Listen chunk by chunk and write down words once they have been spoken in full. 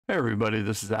Hey everybody,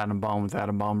 this is Adam Baum with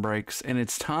Adam Baum Breaks, and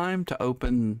it's time to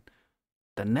open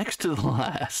the next to the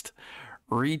last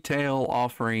retail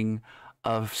offering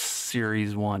of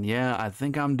Series 1. Yeah, I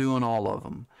think I'm doing all of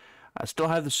them. I still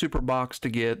have the Super Box to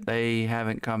get. They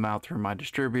haven't come out through my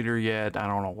distributor yet. I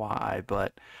don't know why,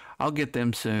 but I'll get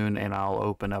them soon and I'll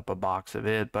open up a box of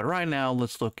it. But right now,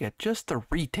 let's look at just the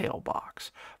retail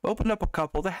box. I've opened up a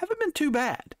couple that haven't been too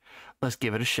bad. Let's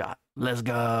give it a shot. Let's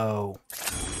go.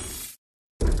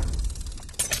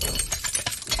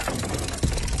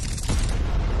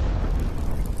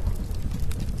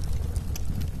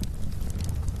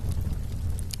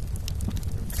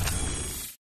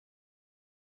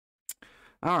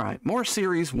 All right, more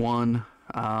Series 1.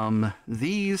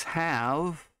 These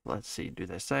have, let's see, do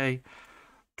they say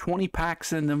 20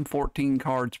 packs in them, 14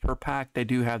 cards per pack. They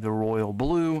do have the royal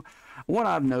blue. What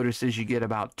I've noticed is you get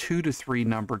about 2 to 3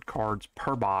 numbered cards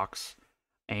per box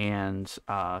and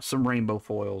some rainbow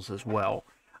foils as well.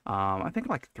 I think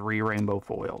like 3 rainbow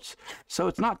foils. So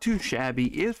it's not too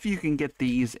shabby if you can get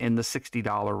these in the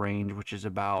 $60 range, which is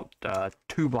about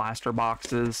 2 blaster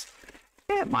boxes.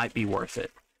 It might be worth it.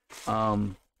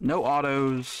 No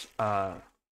autos that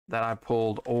I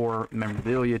pulled or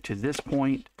memorabilia to this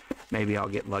point. Maybe I'll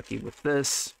get lucky with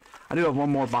this. I do have one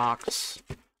more box.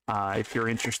 If you're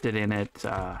interested in it,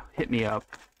 hit me up,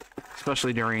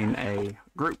 especially during a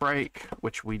group break,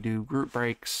 which we do group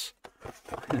breaks.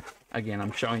 Again,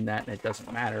 I'm showing that and it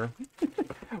doesn't matter.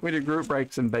 We do group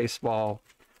breaks in baseball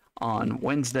on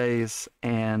Wednesdays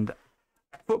and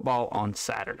football on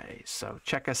Saturdays. So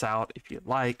check us out if you'd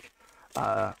like.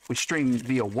 We stream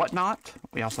via Whatnot.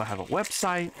 We also have a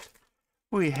website.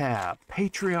 We have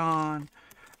Patreon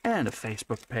and a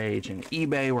Facebook page and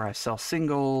eBay where I sell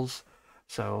singles.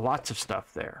 So lots of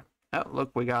stuff there. Oh,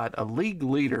 look, we got a League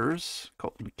Leaders,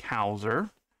 Colton Cowser,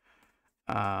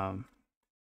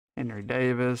 Henry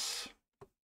Davis,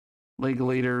 League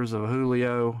Leaders of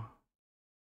Julio.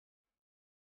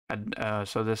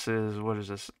 So this is, what is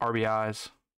this,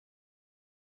 RBIs?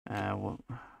 Well,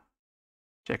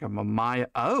 Jacob Amaya.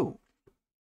 Oh,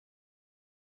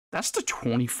 that's the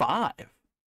 25.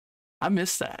 I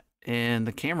missed that, and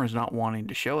the camera's not wanting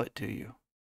to show it to you.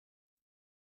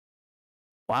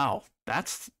 Wow,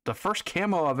 that's the first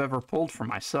camo I've ever pulled for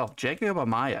myself. Jacob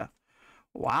Amaya.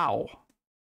 Wow.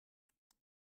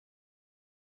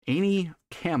 Any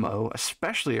camo,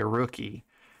 especially a rookie,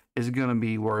 is going to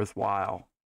be worthwhile.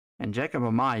 And Jacob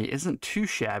Amaya isn't too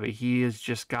shabby. He has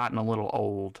just gotten a little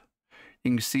old. You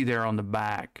can see there on the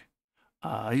back.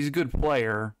 He's a good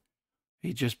player.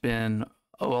 He's just been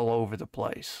all over the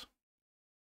place.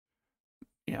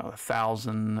 You know,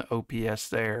 1,000 OPS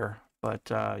there. But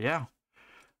yeah.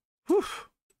 Whew.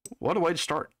 What a way to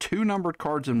start. 2 numbered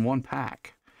cards in 1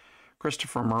 pack.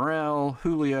 Christopher Morel,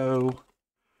 Julio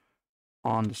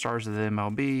on the Stars of the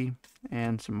MLB,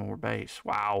 and some more base.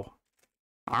 Wow.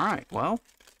 All right, well.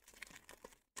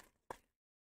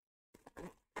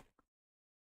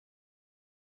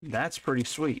 That's pretty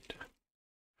sweet,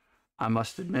 I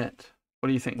must admit. What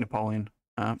do you think, Napoleon?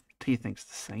 He thinks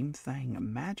the same thing.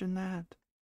 Imagine that.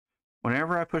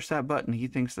 Whenever I push that button, he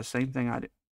thinks the same thing I do.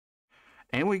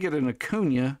 And we get an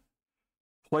Acuna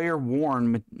player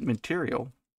worn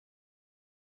material.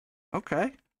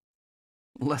 Okay.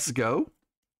 Let's go.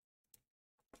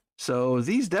 So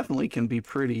these definitely can be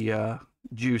pretty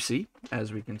juicy,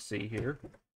 as we can see here.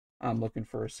 I'm looking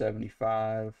for a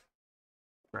 75.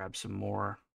 Grab some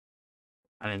more.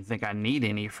 I didn't think I need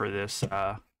any for this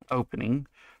opening.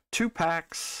 2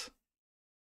 packs.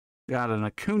 Got an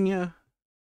Acuna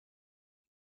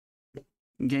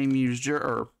game used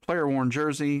or player worn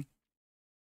jersey,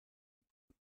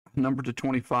 number to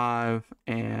 25,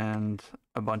 and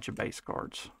a bunch of base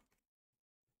cards.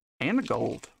 And a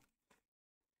gold.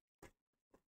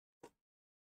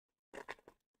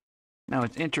 Now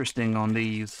it's interesting on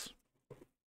these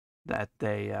that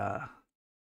they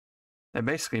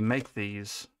basically make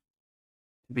these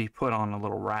to be put on a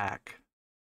little rack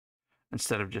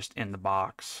instead of just in the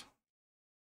box.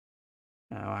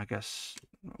 Now, I guess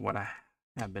what I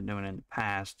have been doing in the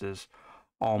past is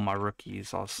all my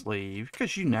rookies I'll sleeve,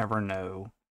 because you never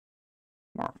know.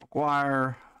 Mark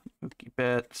McGuire, Mookie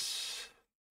Betts,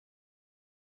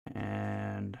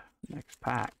 and next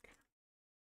pack.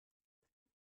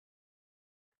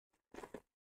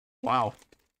 Wow.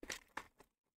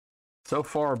 So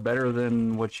far, better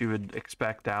than what you would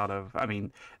expect out of. I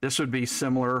mean, this would be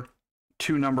similar,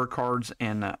 2 number cards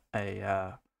and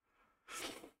a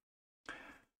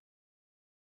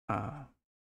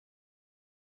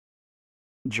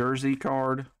jersey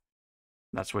card.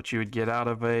 That's what you would get out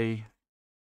of a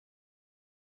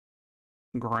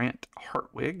Grant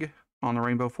Hartwig. on the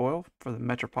rainbow foil for the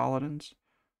Metropolitans.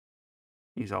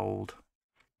 He's old.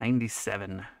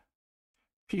 97.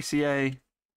 PCA.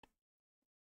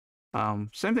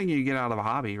 Same thing you get out of a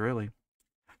hobby, really.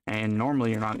 And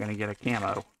normally you're not going to get a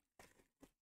camo.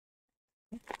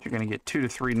 You're going to get 2 to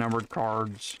 3 numbered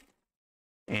cards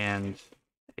and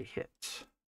a hit.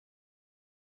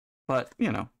 But,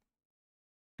 you know,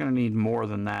 going to need more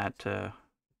than that to...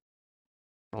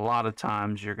 A lot of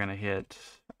times you're going to hit,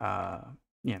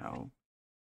 you know,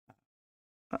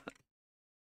 a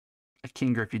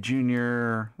King Griffey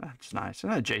Jr. That's nice.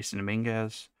 And a Jason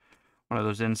Dominguez. One of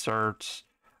those inserts.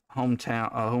 Home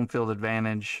field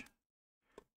advantage.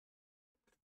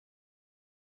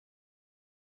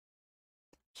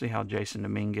 See how Jason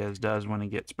Dominguez does when he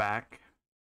gets back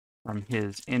from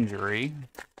his injury.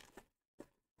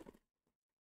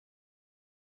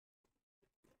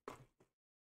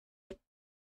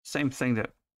 Same thing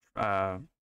that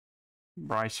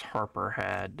Bryce Harper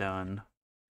had done.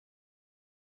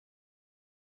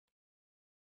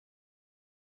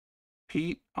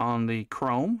 Pete on the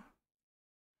chrome.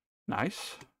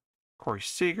 Nice. Corey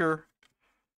Seager.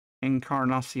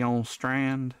 Encarnacion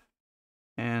Strand.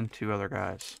 And 2 other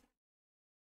guys.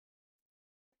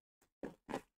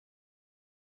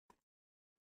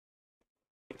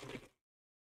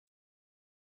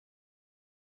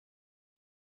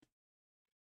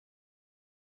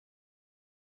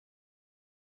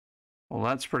 Well,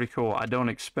 that's pretty cool. I don't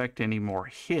expect any more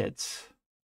hits,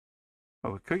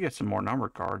 but we could get some more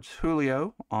numbered cards.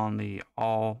 Julio on the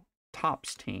all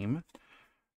tops team.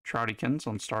 Troutykins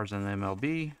on stars in the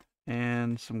MLB.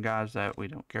 And some guys that we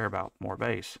don't care about, more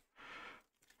base.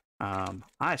 I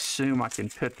assume I can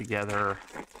put together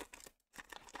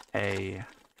a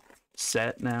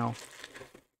set now,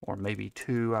 or maybe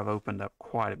 2. I've opened up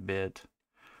quite a bit,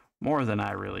 more than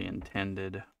I really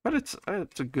intended, but it's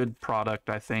a good product.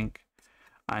 I think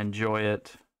I enjoy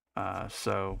it,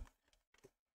 so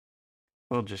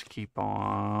we'll just keep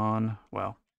on.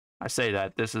 Well, I say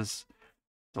that this is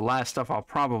the last stuff I'll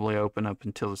probably open up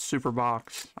until the super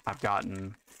box. I've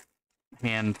gotten a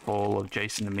handful of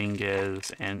Jason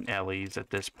Dominguez and Ellie's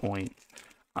at this point.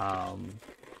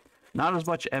 Not as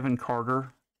much Evan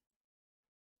Carter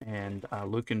and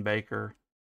Lucan Baker.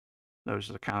 Those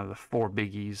are kind of the 4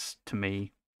 biggies to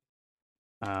me.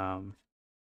 I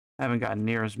haven't gotten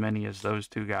near as many as those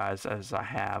 2 guys as I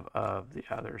have of the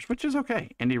others, which is okay.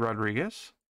 Andy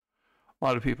Rodriguez. A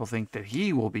lot of people think that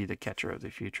he will be the catcher of the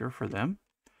future for them.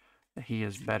 He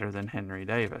is better than Henry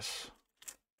Davis.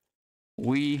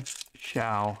 We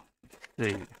shall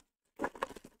see.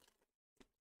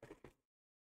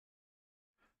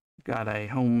 Got a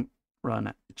home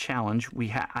run challenge.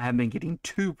 I have been getting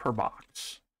 2 per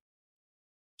box.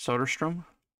 Soderstrom.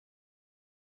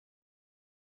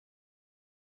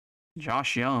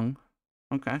 Josh Young.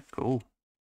 Okay, cool.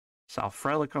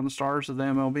 Relic on the stars of the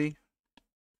MLB.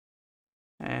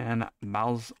 And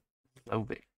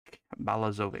Balazovic.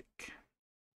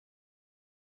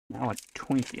 Now a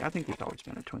Twinkie. I think he's always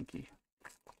been a Twinkie.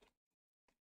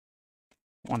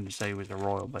 Wanted to say he was a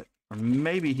Royal, but or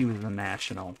maybe he was a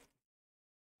National.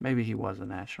 Maybe he was a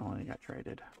National and he got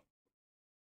traded.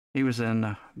 He was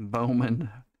in Bowman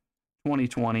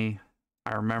 2020.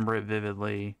 I remember it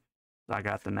vividly. I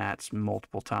got the Nats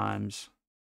multiple times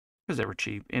because they were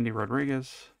cheap. Andy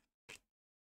Rodriguez,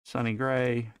 Sonny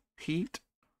Gray, Pete.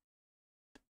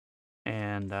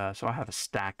 And so I have a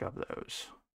stack of those.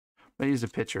 But he's a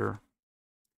pitcher.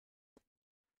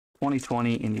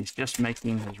 2020, and he's just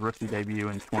making his rookie debut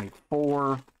in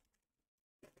 24.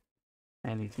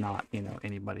 And he's not, you know,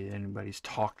 anybody that anybody's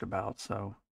talked about,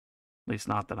 so at least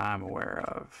not that I'm aware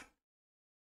of.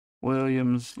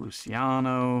 Williams,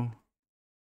 Luciano,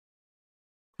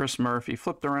 Chris Murphy,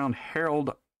 flipped around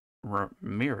Harold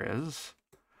Ramirez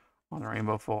on the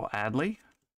Rainbow Full Adley.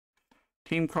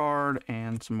 Team card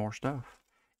and some more stuff.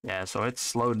 Yeah, so it's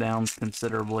slowed down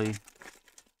considerably.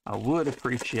 I would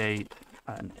appreciate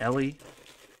an Ellie.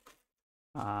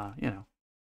 You know,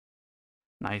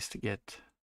 nice to get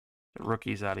the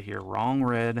rookies out of here. Wrong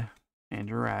Red,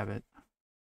 Andrew Rabbit.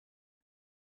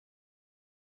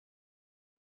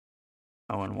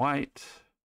 Owen White.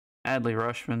 Adley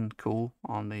Rushman, cool,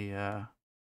 on the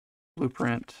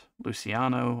blueprint.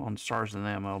 Luciano on stars in the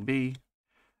MLB.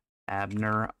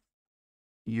 Abner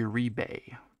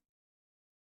Uribe.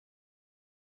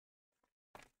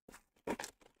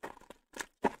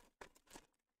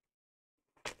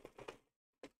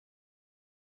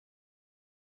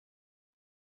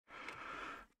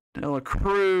 Dela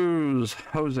Cruz,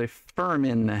 Jose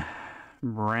Furman,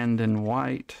 Brandon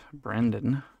White,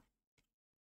 Brendan.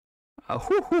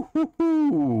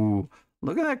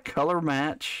 Look at that color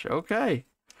match. Okay.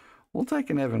 We'll take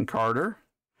an Evan Carter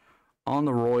on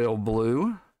the royal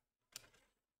blue.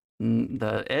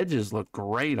 The edges look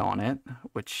great on it,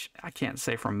 which I can't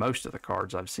say for most of the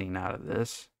cards I've seen out of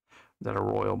this that are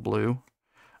royal blue.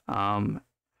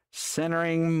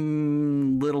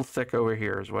 Centering little thick over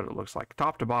here is what it looks like.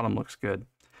 Top to bottom looks good,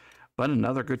 but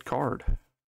another good card.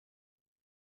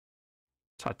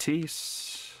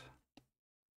 Tatis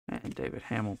and David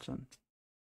Hamilton.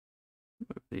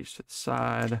 Move these to the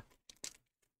side.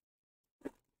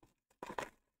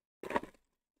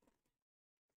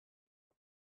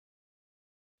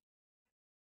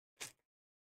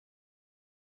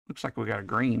 Looks like we got a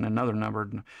green, another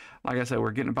numbered. Like I said,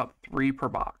 we're getting about 3 per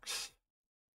box.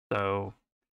 So,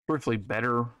 briefly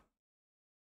better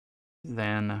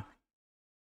than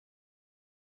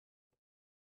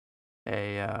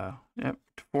a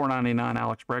 $4.99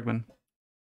 Alex Bregman.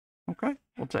 Okay,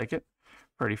 we'll take it.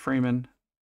 Freddie Freeman,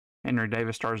 Henry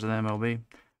Davis, stars of the MLB.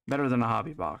 Better than a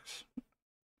hobby box.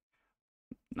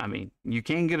 I mean, you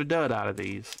can get a dud out of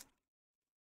these.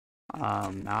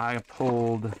 I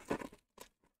pulled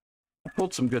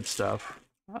some good stuff.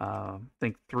 I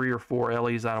think 3 or 4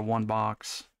 Ellies out of one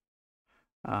box.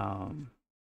 I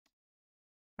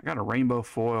got a rainbow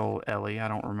foil Ellie. I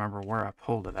don't remember where I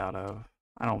pulled it out of.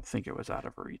 I don't think it was out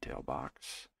of a retail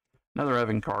box. Another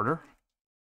Evan Carter.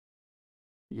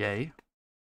 Yay.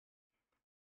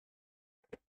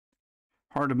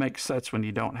 Hard to make sets when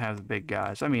you don't have the big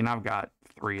guys. I mean, I've got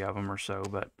 3 of them or so,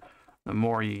 but the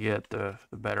more you get, the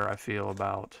better I feel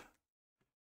about,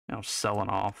 you know, selling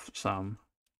off some.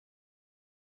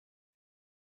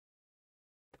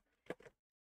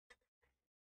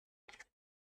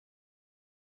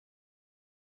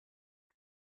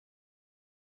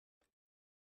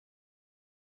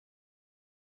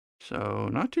 So,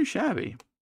 not too shabby.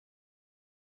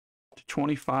 To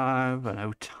 25, an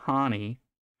Ohtani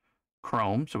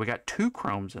chrome. So we got 2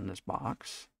 chromes in this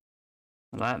box.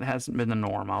 That hasn't been the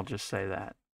norm, I'll just say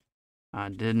that. I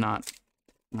did not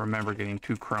remember getting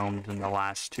 2 chromes in the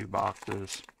last 2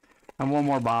 boxes. And one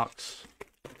more box.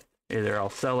 Either I'll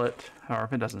sell it, or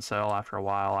if it doesn't sell after a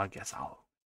while, I guess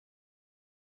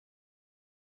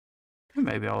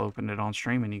maybe I'll open it on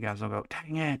stream and you guys will go,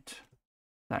 dang it,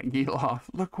 that Geloff,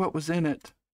 look what was in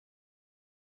it.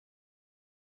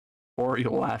 Or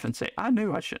you'll laugh and say, I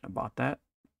knew I shouldn't have bought that.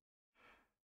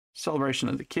 Celebration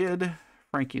of the Kid,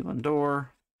 Frankie Lindor,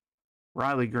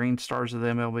 Riley Green, stars of the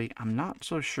MLB. I'm not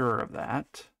so sure of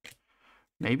that.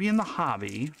 Maybe in the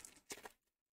hobby,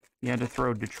 you had to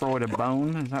throw Detroit a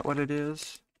bone. Is that what it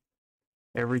is?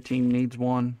 Every team needs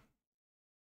one.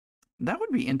 That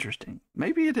would be interesting.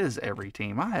 Maybe it is every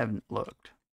team. I haven't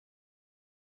looked.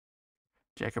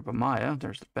 Jacob Amaya,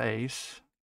 there's the base.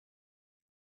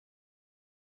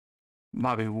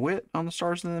 Bobby Witt on the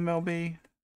stars of the MLB.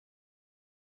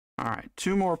 All right,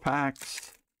 2 more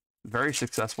packs. Very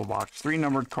successful box. 3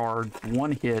 numbered cards,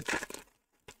 1 hit.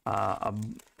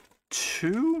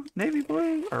 2 navy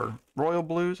blue or royal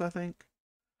blues, I think.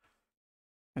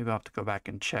 Maybe I'll have to go back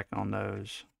and check on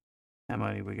those. How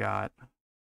many we got?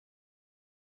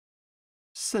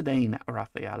 Cedane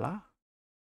Rafaela.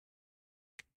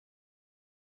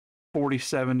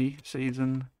 40-70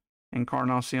 season.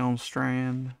 Encarnacion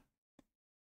Strand.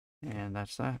 And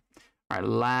that's that. All right,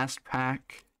 last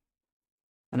pack.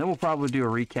 And then we'll probably do a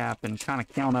recap and kind of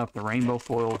count up the rainbow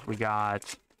foils we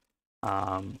got,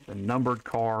 the numbered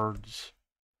cards,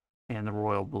 and the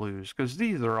royal blues. Because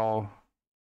these are all...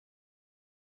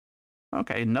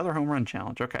 Okay, another home run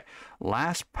challenge. Okay,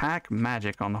 last pack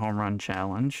magic on the home run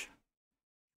challenge.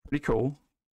 Pretty cool.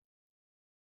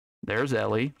 There's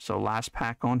Ellie. So last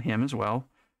pack on him as well.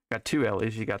 Got 2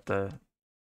 Ellies. You got the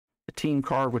team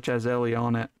card, which has Ellie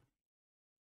on it.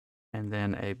 And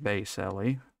then a base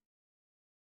Ellie.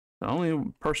 The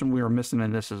only person we were missing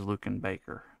in this is Lucan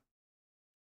Baker.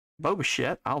 Bo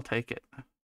Bichette, I'll take it.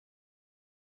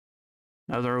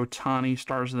 Another Ohtani,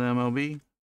 stars of the MLB.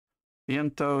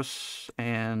 Vientos,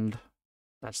 and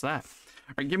that's that.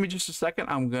 All right, give me just a second.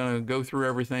 I'm going to go through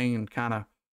everything and kind of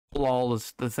pull all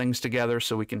the things together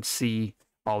so we can see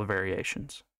all the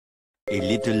variations. A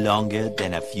little longer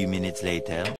than a few minutes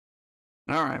later.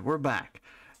 All right, we're back.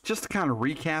 Just to kind of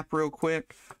recap real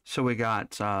quick. So we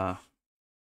got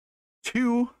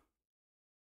 2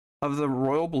 of the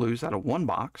royal blues out of 1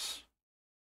 box.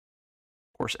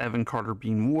 Of course, Evan Carter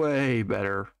being way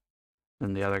better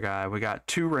than the other guy. We got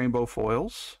 2 rainbow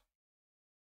foils.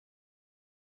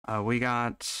 We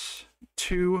got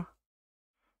 2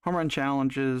 home run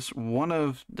challenges. 1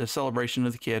 of the celebration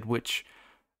of the kid, which,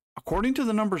 according to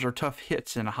the numbers, are tough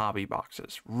hits in hobby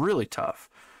boxes. Really tough.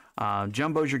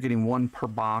 Jumbos, you're getting 1 per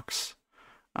box.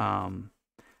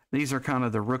 These are kind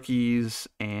of the rookies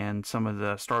and some of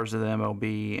the stars of the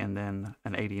MLB, and then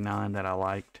an 89 that I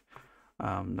liked.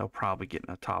 They'll probably get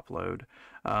in a top load.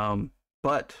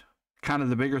 But kind of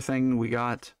the bigger thing, we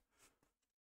got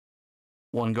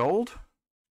 1 gold,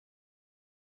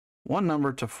 1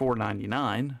 number to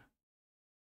 499.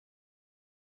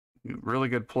 Really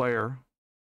good player,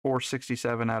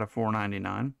 467 out of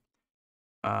 499.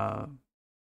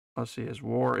 Let's see, his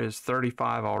WAR is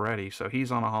 35 already, so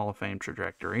he's on a Hall of Fame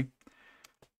trajectory.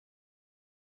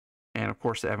 And of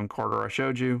course, the Evan Carter I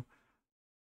showed you.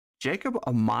 Jacob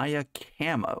Amaya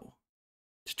camo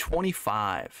to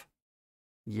 25.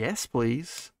 Yes,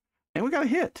 please. And we got a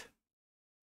hit.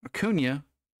 Acuna,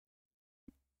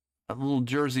 a little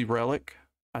jersey relic.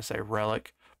 I say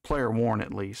relic, player worn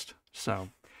at least. So,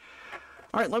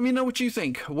 all right, let me know what you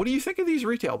think. What do you think of these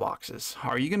retail boxes?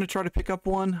 Are you going to try to pick up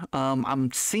one?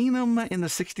 I'm seeing them in the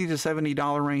 $60 to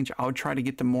 $70 range. I would try to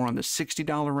get them more on the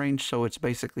 $60 range, so it's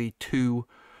basically 2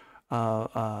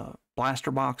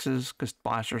 blaster boxes, because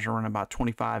blasters are running about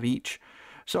 25 each.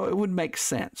 So it would make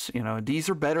sense. You know, these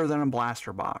are better than a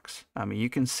blaster box. I mean, you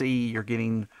can see you're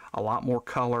getting a lot more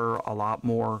color, a lot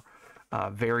more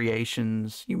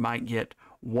variations. You might get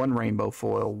 1 rainbow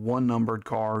foil, 1 numbered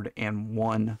card, and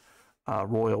 1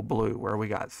 royal blue, where we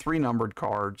got 3 numbered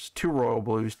cards, 2 royal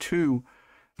blues, 2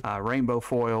 rainbow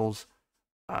foils,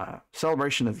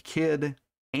 celebration of the kid,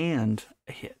 and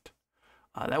a hit.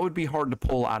 That would be hard to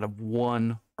pull out of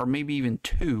 1 or maybe even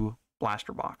 2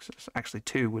 blaster boxes. Actually,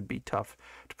 2 would be tough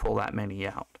to pull that many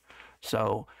out.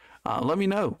 So let me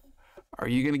know. Are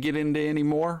you going to get into any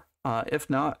more? If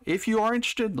not, if you are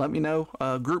interested, let me know.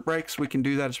 Group breaks, we can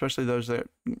do that, especially those that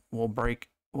will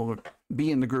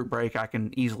be in the group break. I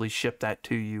can easily ship that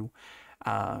to you,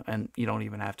 and you don't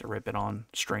even have to rip it on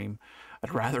stream.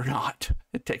 I'd rather not.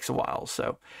 It takes a while.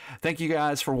 So thank you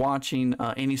guys for watching.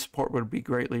 Any support would be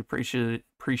greatly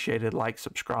appreciated. Like,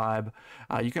 subscribe.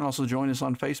 You can also join us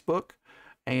on Facebook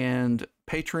and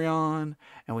Patreon,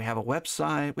 and we have a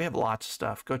website. We have lots of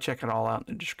stuff. Go check it all out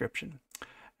in the description.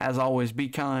 As always, be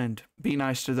kind, be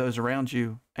nice to those around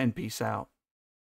you, and peace out.